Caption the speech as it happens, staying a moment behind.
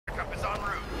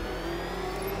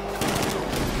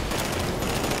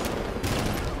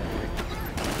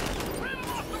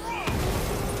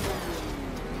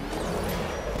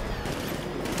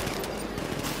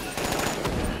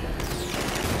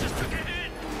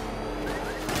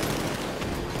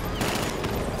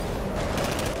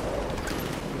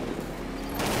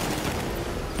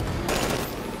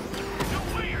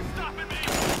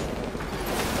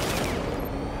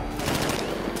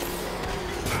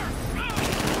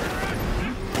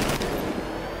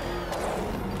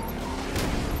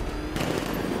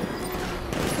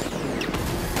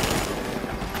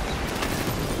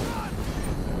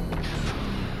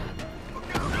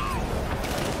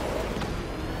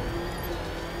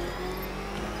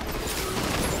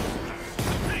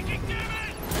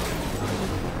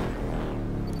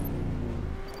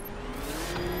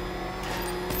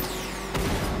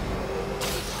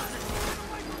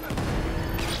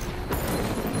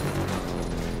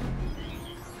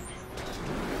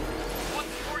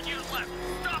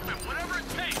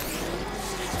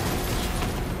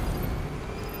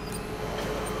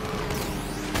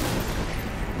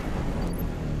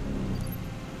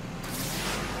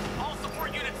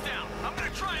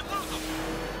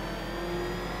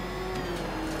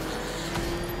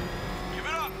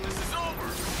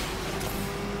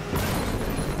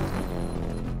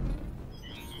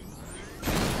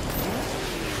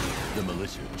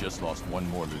just lost one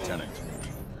more lieutenant.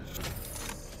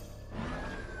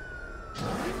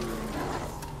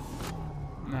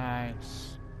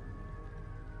 Nice.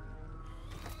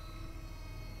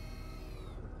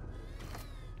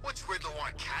 What's Riddler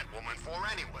want Catwoman for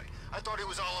anyway? I thought it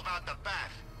was all about the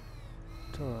bat.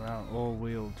 Tore out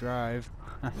all-wheel drive.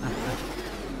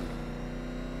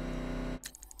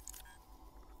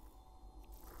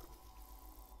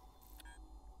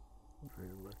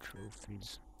 Riddler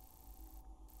trophies.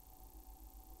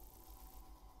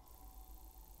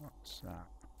 What's that?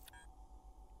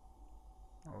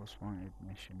 Most wanted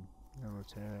mission.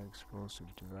 Military explosive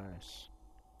device.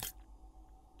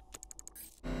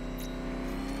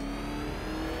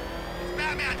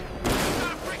 Batman! It's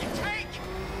not a freaking tank!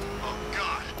 Oh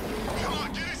god! Come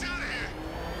on, get us out of here!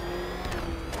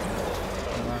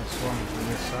 The last one for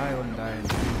this island, I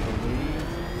believe.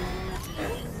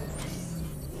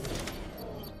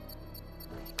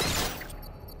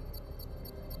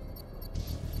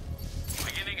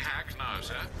 Beginning hack now,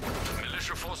 sir.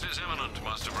 Militia forces imminent,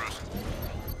 Master Bruce.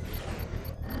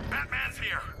 Batman's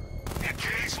here!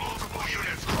 Engage multiple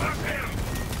units! Crush him!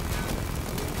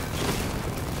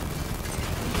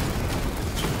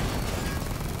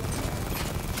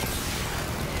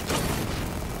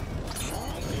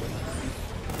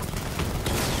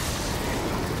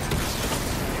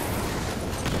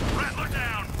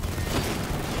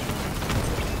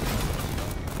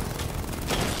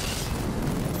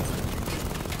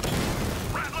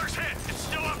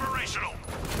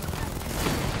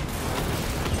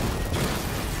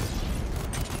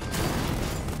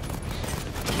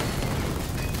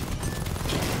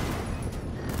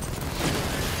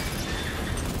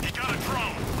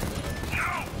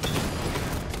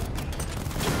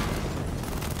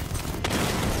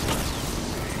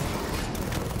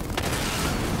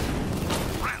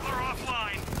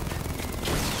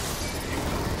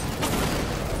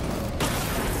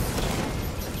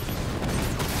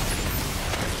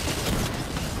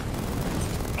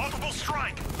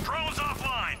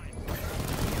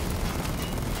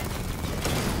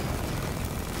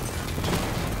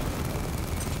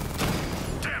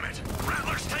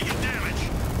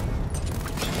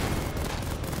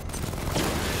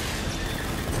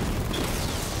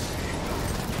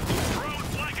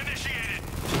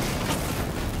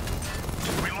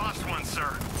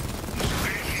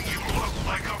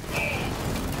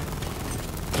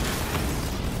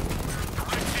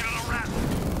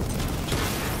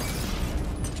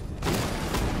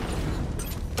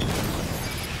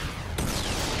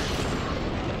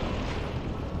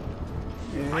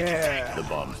 The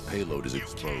bomb's payload is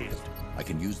exposed. I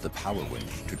can use the power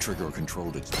winch to trigger a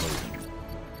controlled explosion.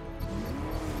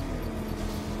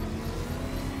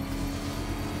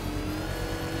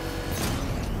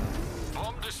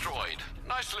 Bomb destroyed.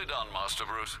 Nicely done, Master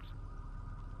Bruce.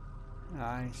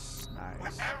 Nice, nice.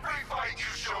 With every fight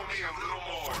you show me a little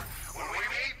more. When we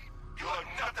meet, you'll have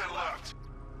nothing left.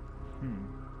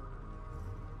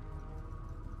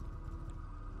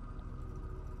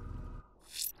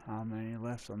 How many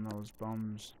left on those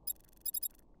bombs?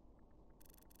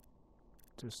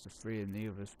 Just the 3 in the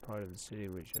other part of the city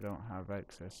which I don't have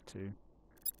access to.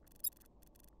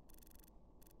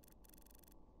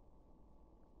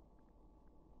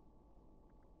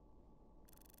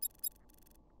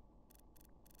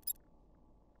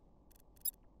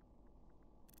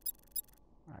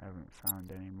 I haven't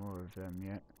found any more of them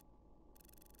yet.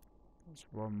 There's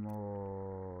one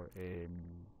more in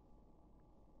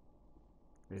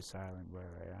this island where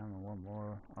I am, and one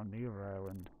more on the other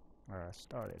island where I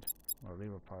started. Well, the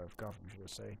other part of Gotham, should I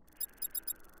say.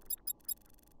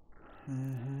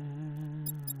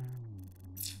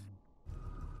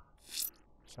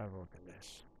 Let's have a look at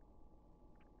this.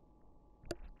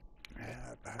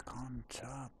 Yeah, back on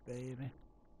top, baby.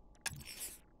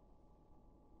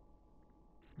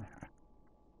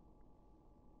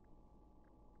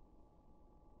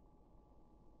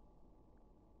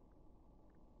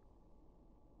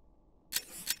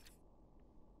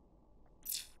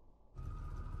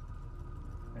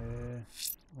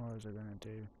 What was I gonna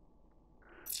do?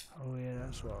 Oh yeah,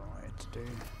 that's what I wanted to do.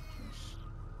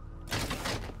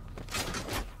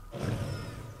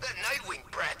 That Nightwing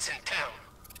brat's in town.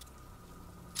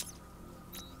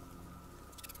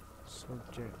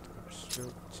 Subject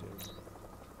obstructed.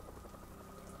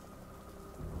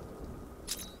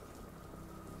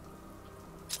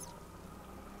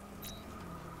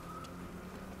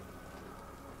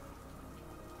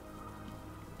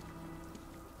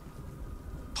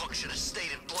 Punk should have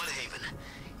stayed in Bloodhaven.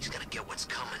 He's gonna get what's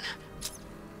coming.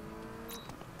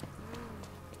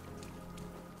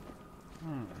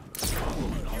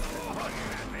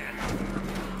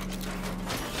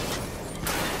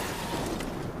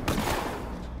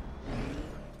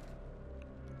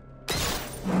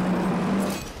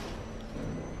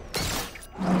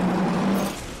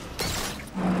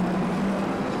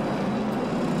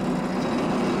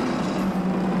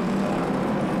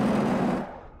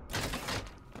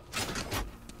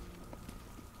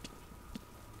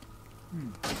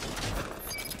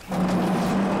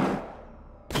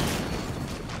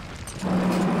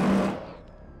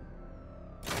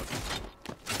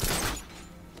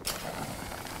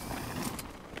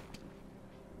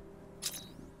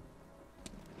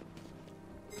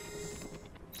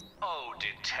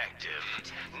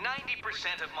 detective.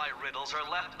 90% of my riddles are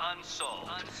left unsolved.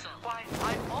 Why,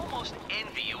 I almost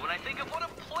envy you when I think of what a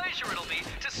pleasure it'll be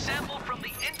to sample from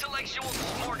the intellectual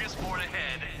smorgasbord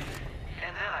ahead.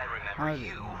 And then I remember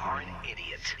you are an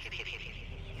idiot.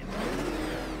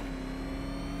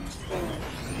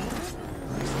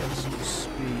 Some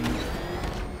speed.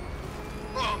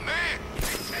 Oh, man!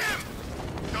 It's him!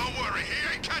 Don't worry,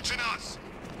 he ain't catching us!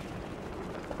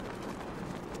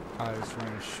 I just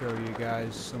want to show you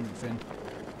guys something.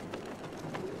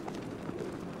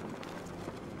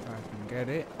 If I can get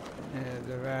it at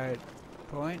the right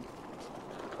point.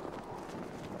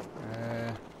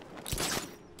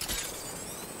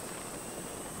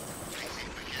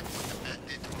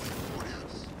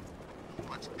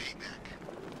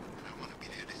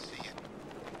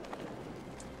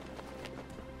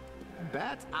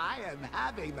 Bet I am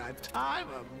having the time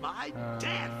of my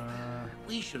death.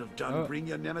 We should have done Bring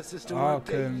Your Nemesis to work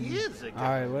years ago.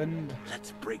 Island.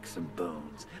 Let's break some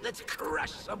bones. Let's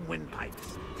crush some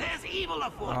windpipes. There's evil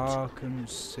afoot. Arkham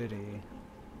City.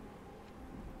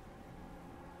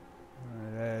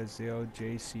 There's the old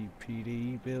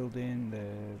JCPD building.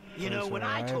 You know, when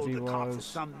I told the cops that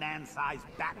some man-sized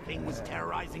bat thing was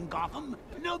terrorizing Gotham,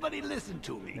 nobody listened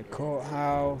to me. The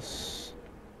courthouse.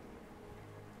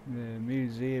 The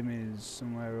museum is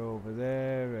somewhere over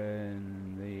there,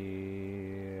 and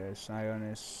the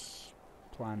Sionis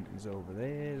plant is over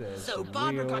there. There's so the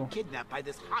Barbara wheel. got kidnapped by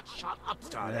this hotshot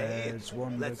upstart, There's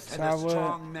one Let's send tower. a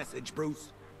strong message,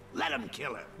 Bruce. Let him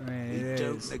kill her. I mean, We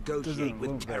don't negotiate doesn't with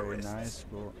look terrorists. very nice,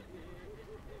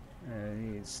 but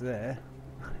it's there.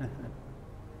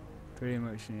 Pretty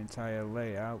much the entire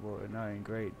layout, but not in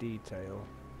great detail.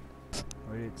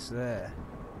 But it's there.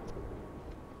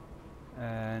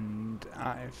 And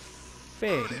I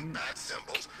think Bat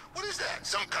symbols? What is that?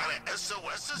 Some kind of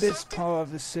SOS or this something? part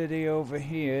of the city over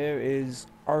here is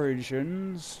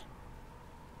Origins.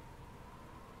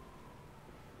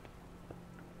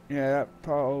 Yeah, that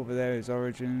part over there is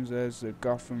Origins. There's the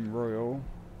Gotham Royal,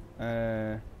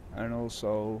 and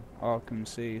also Arkham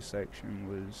City section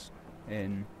was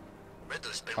in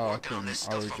Riddler's been working on this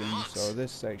Arkham stuff for Origins. months. So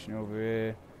this section over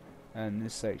here, and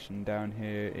this section down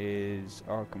here is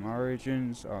Arkham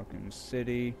Origins, Arkham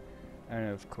City, and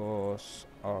of course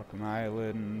Arkham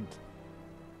Island.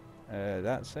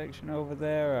 That section over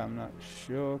there, I'm not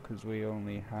sure because we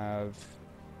only have,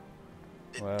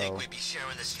 Didn't think we'd be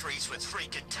sharing the streets with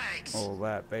freaking tanks. all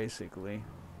that basically.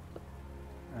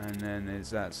 And then there's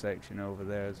that section over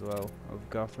there as well of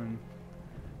Gotham.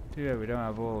 Too bad we don't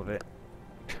have all of it.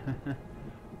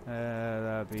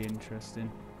 That'd be interesting.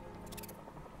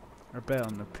 I bet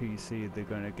on the PC they're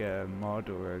gonna get a mod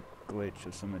or a glitch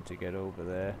or something to get over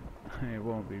there. It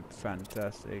won't be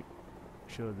fantastic.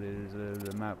 Sure,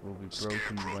 the map will be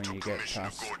broken when you get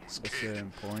past a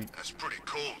certain point. That's pretty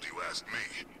cold, you ask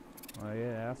me. Well,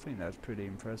 yeah, I think that's pretty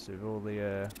impressive. All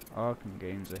the Arkham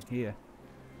games are here.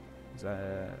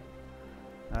 That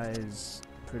is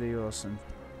pretty awesome.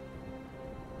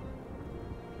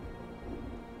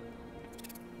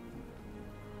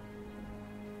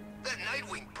 That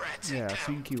Nightwing brat's Yeah, in I town.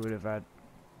 think you would have had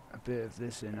a bit of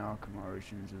this in Arkham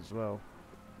Origins as well.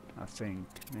 I think,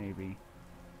 maybe.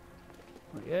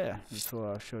 But yeah, I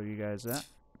thought I'll show you guys that.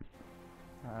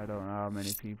 I don't know how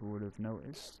many people would have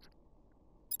noticed.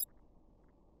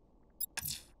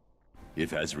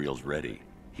 If Azrael's ready,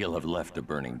 he'll have left a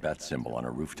burning bat symbol on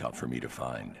a rooftop for me to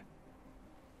find.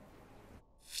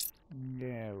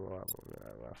 Yeah, we'll have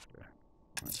that after.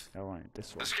 I want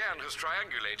this The one. scan has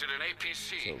triangulated an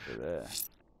APC. It's over there.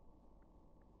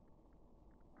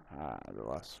 The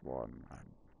last one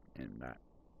in that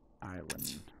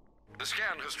island. The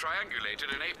scan has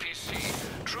triangulated an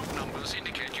APC. Troop numbers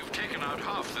indicate you've taken out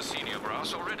half the senior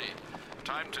brass already.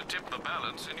 Time to tip the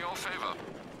balance in your favor.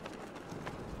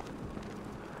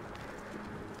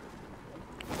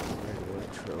 Regular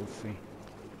trophy.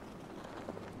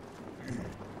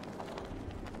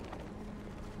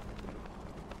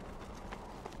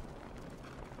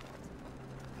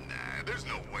 Nah, there's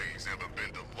no way he's ever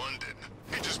been to London.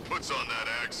 He just puts on that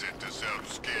accent to sound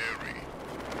scary.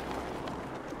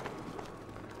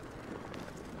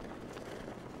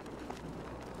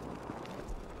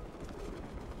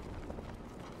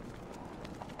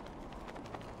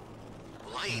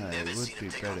 Well, I ain't it never would seen be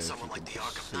him take better on if someone you like the could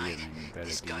Arkham see Knight. him in better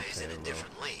This guy's in a detail,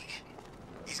 different league.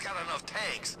 He's got enough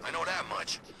tanks, I know that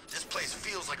much. This place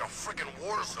feels like a frickin'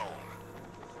 war zone.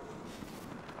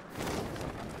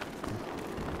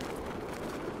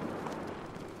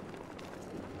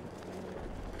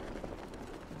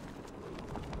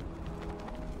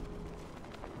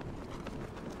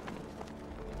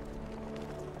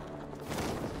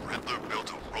 Riddler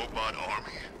built a for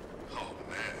me. Oh,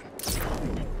 man.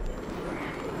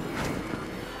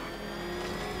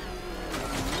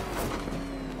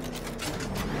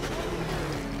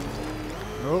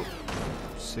 Oh,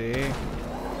 see? He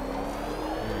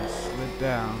slid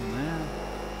down there.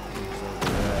 He's over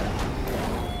there.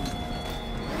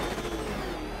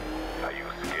 Are you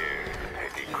scared,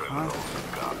 petty criminals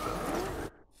of Gotham?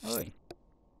 Oi.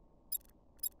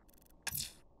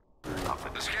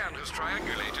 The scan has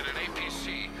triangulated an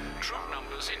APC. Troop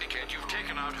numbers indicate you've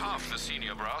taken out half the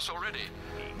senior brass already.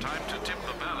 Time to tip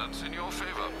the balance in your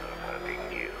favor.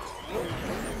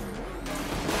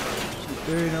 What's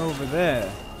he doing over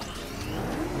there?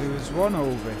 There was one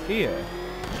over here.